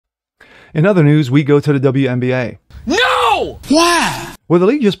In other news, we go to the WNBA. No! Why? Well, the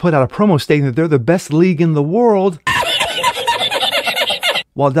league just put out a promo stating that they're the best league in the world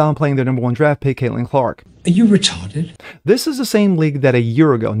while downplaying their number 1 draft pick, Caitlin Clark. Are you retarded? This is the same league that a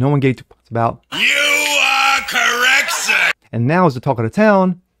year ago no one gave two fucks about. You are correct, sir. And now is the talk of the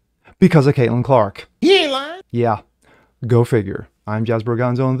town because of Caitlin Clark. You ain't lying. Yeah, go figure. I'm Jazz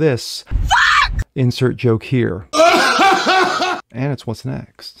Berganzo on this. Fuck! Insert joke here. And it's what's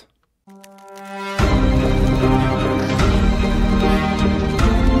next.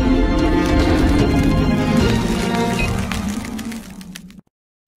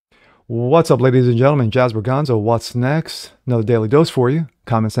 What's up, ladies and gentlemen? Jazz Berganzo, what's next? Another daily dose for you.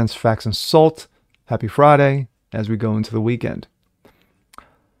 Common sense, facts, and salt. Happy Friday as we go into the weekend.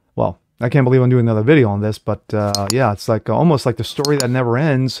 Well, I can't believe I'm doing another video on this, but yeah, it's like almost like the story that never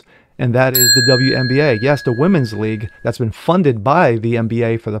ends, and that is the WNBA. Yes, the women's league that's been funded by the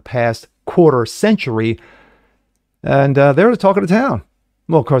NBA for the past quarter century, and they're the talk of the town.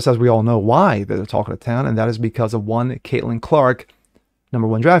 Well, of course, as we all know why they're the talk of the town, and that is because of one Caitlin Clark, number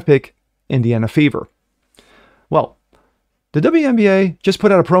 1 draft pick, Indiana Fever. Well, the WNBA just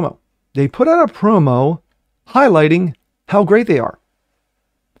put out a promo. They put out a promo highlighting how great they are.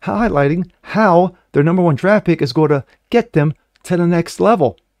 Highlighting how their number 1 draft pick is going to get them to the next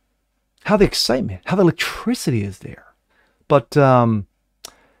level. How the excitement, how the electricity is there. But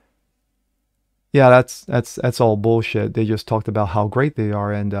yeah, that's all bullshit. They just talked about how great they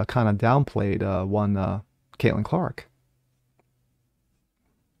are and kind of downplayed one Caitlin Clark.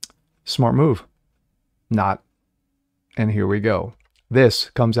 Smart move. Not. And here we go.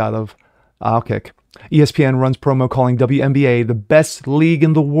 This comes out of Outkick. ESPN runs promo calling WNBA the best league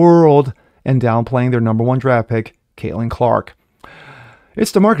in the world and downplaying their number 1 draft pick, Caitlin Clark.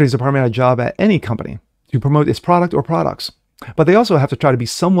 It's the marketing department a job at any company to promote its product or products. But they also have to try to be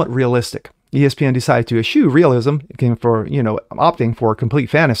somewhat realistic. ESPN decided to eschew realism, for, opting for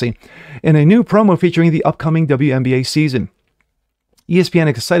complete fantasy, in a new promo featuring the upcoming WNBA season. ESPN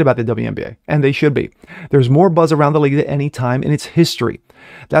is excited about the WNBA, and they should be. There's more buzz around the league than any time in its history.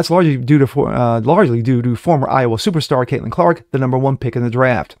 That's largely due to former Iowa superstar Caitlin Clark, the number 1 pick in the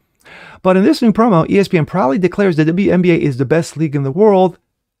draft. But in this new promo, ESPN proudly declares that the WNBA is the best league in the world,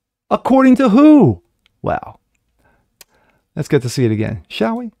 according to who? Wow. Let's get to see it again,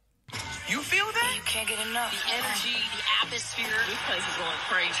 shall we? You feel that? You can't get enough. The energy, the atmosphere. This place is going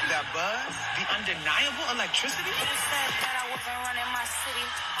crazy. That buzz, the undeniable electricity.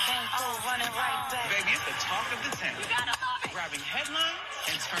 Baby, it's the talk of the town. Grabbing headlines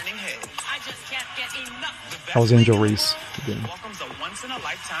and turning heads. I just can't get enough. That was Angel Reese. Welcomes a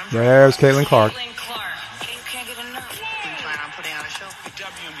once-in-a-lifetime. There's Caitlin Clark. You can't get enough. We plan on putting on a show. The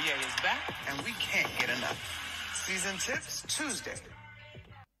WNBA is back, and we can't get enough. Season tips Tuesday.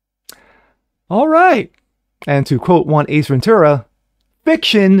 All right. And to quote one Ace Ventura,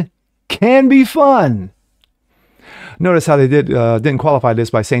 fiction can be fun. Notice how they didn't qualify this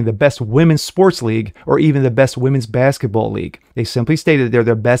by saying the best women's sports league or even the best women's basketball league. They simply stated they're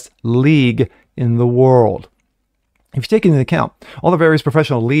the best league in the world. If you take into account all the various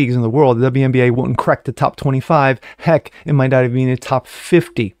professional leagues in the world, the WNBA wouldn't crack the top 25. Heck, it might not even be in the top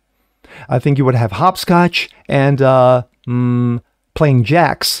 50. I think you would have hopscotch and playing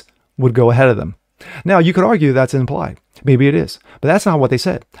jacks would go ahead of them. Now, you could argue that's implied. Maybe it is, but that's not what they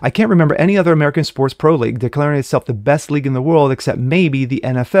said. I can't remember any other American sports pro league declaring itself the best league in the world except maybe the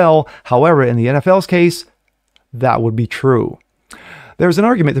NFL. However, in the NFL's case, that would be true. There's an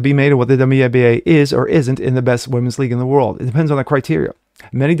argument to be made of what the WNBA is or isn't in the best women's league in the world. It depends on the criteria.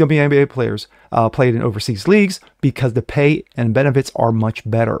 Many WNBA players played in overseas leagues because the pay and benefits are much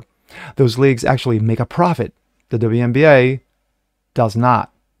better. Those leagues actually make a profit. The WNBA does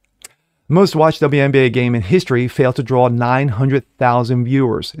not. Most watched WNBA game in history failed to draw 900,000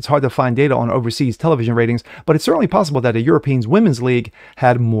 viewers. It's hard to find data on overseas television ratings, but it's certainly possible that a European women's league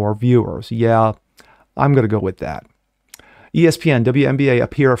had more viewers. Yeah, I'm going to go with that. ESPN, WNBA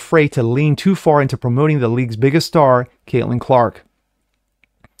appear afraid to lean too far into promoting the league's biggest star, Caitlin Clark.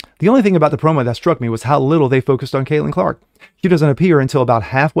 The only thing about the promo that struck me was how little they focused on Caitlin Clark. She doesn't appear until about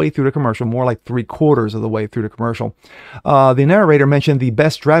halfway through the commercial, more like 3/4 of the way through the commercial. The narrator mentioned the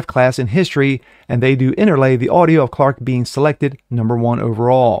best draft class in history, and they do interlay the audio of Clark being selected number 1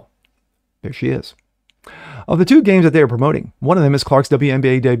 overall. There she is. Of the 2 games that they are promoting, one of them is Clark's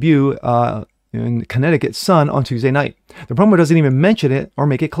WNBA debut in Connecticut Sun on Tuesday night. The promo doesn't even mention it or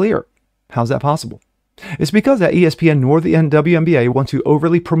make it clear. How's that possible? It's because that ESPN nor the WNBA want to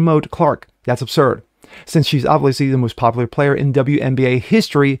overly promote Clark. That's absurd, since she's obviously the most popular player in WNBA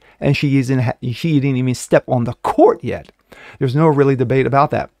history, and she didn't even step on the court yet. There's no really debate about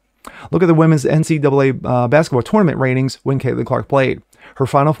that. Look at the women's NCAA basketball tournament ratings when Caitlin Clark played. Her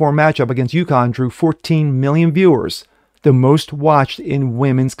Final Four matchup against UConn drew 14 million viewers, the most watched in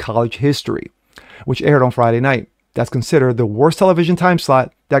women's college history, which aired on Friday night. That's considered the worst television time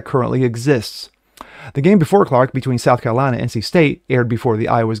slot that currently exists. The game before Clark between South Carolina and NC State aired before the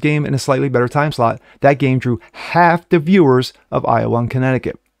Iowa's game in a slightly better time slot. That game drew half the viewers of Iowa and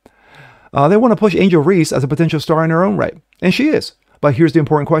Connecticut. They want to push Angel Reese as a potential star in her own right, and she is. But here's the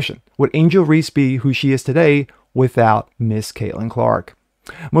important question. Would Angel Reese be who she is today without Miss Caitlin Clark?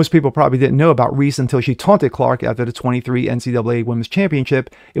 Most people probably didn't know about Reese until she taunted Clark after the 23 NCAA Women's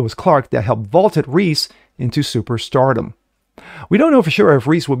Championship. It was Clark that helped vaulted Reese into superstardom. We don't know for sure if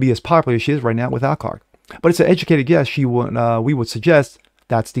Reese would be as popular as she is right now without Clark, but it's an educated guess. We would suggest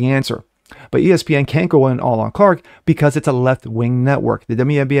that's the answer. But ESPN can't go in all on Clark because it's a left-wing network. The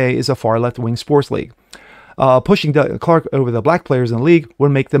WNBA is a far left-wing sports league. Pushing Clark over the black players in the league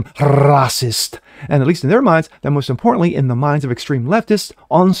would make them racist. And at least in their minds, and most importantly, in the minds of extreme leftists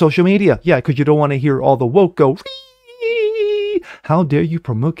on social media. Yeah, because you don't want to hear all the woke go, "Ree! How dare you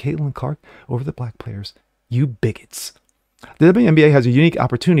promote Caitlin Clark over the black players, you bigots." The WNBA has a unique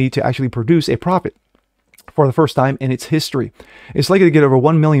opportunity to actually produce a profit for the first time in its history. It's likely to get over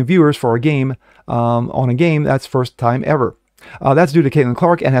 1 million viewers for a game on a game that's first time ever. That's due to Caitlin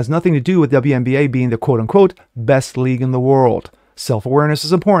Clark and has nothing to do with WNBA being the quote-unquote best league in the world. Self-awareness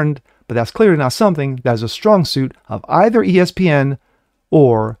is important, but that's clearly not something that is a strong suit of either ESPN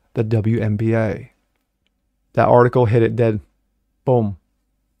or the WNBA. That article hit it dead. Boom.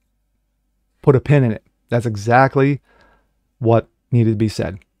 Put a pin in it. That's exactly what needed to be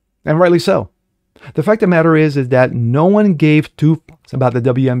said. And rightly so. The fact of the matter is that no one gave two fucks about the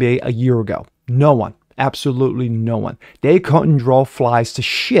WNBA a year ago. No one. Absolutely no one. They couldn't draw flies to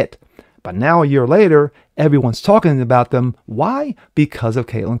shit. But now a year later, everyone's talking about them. Why? Because of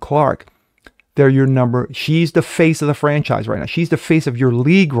Caitlin Clark. They're your number. She's the face of the franchise right now. She's the face of your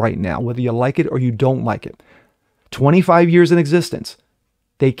league right now, whether you like it or you don't like it. 25 years in existence.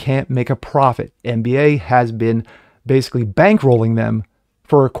 They can't make a profit. NBA has been basically bankrolling them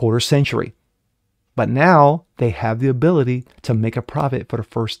for a quarter century. But now they have the ability to make a profit for the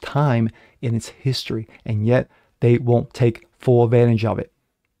first time in its history, and yet they won't take full advantage of it.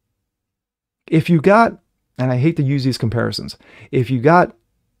 If you got, and I hate to use these comparisons, if you got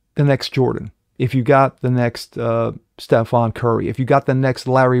the next Jordan, if you got the next Stephon Curry, if you got the next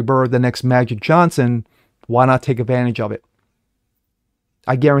Larry Bird, the next Magic Johnson, why not take advantage of it?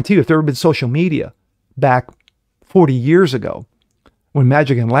 I guarantee you, if there had been social media back 40 years ago, when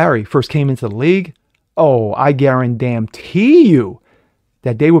Magic and Larry first came into the league, oh, I guarantee you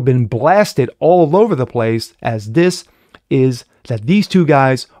that they would have been blasted all over the place, as this is that these two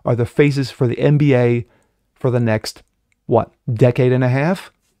guys are the faces for the NBA for the next, decade and a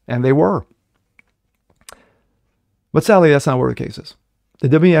half? And they were. But sadly, that's not where the case is. The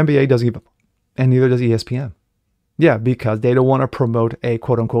WNBA doesn't give up, and neither does ESPN. Yeah, because they don't want to promote a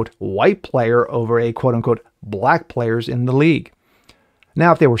quote-unquote white player over a quote-unquote black players in the league.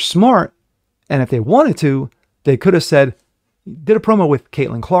 Now, if they were smart, and if they wanted to, they could have said, did a promo with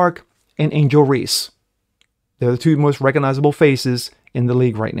Caitlin Clark and Angel Reese. They're the two most recognizable faces in the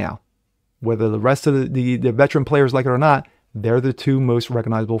league right now. Whether the rest of the veteran players like it or not, they're the two most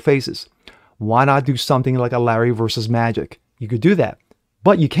recognizable faces. Why not do something like a Larry versus Magic? You could do that.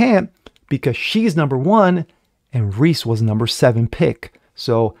 But you can't because she's number 1 and Reese was number 7 pick.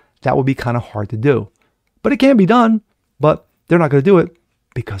 So that would be kind of hard to do. But it can be done. But they're not going to do it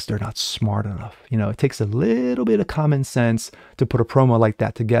because they're not smart enough. You know, it takes a little bit of common sense to put a promo like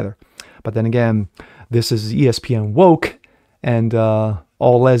that together. But then again, this is ESPN woke and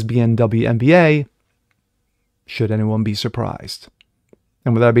all lesbian WNBA. Should anyone be surprised?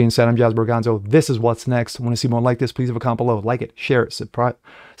 And with that being said, I'm Jazz Berganzo. This is what's next. Want to see more like this? Please leave a comment below. Like it, share it,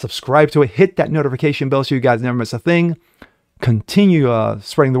 subscribe to it. Hit that notification bell so you guys never miss a thing. Continue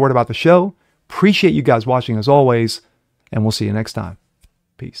spreading the word about the show. Appreciate you guys watching as always. And we'll see you next time.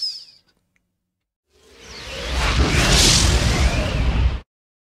 Peace.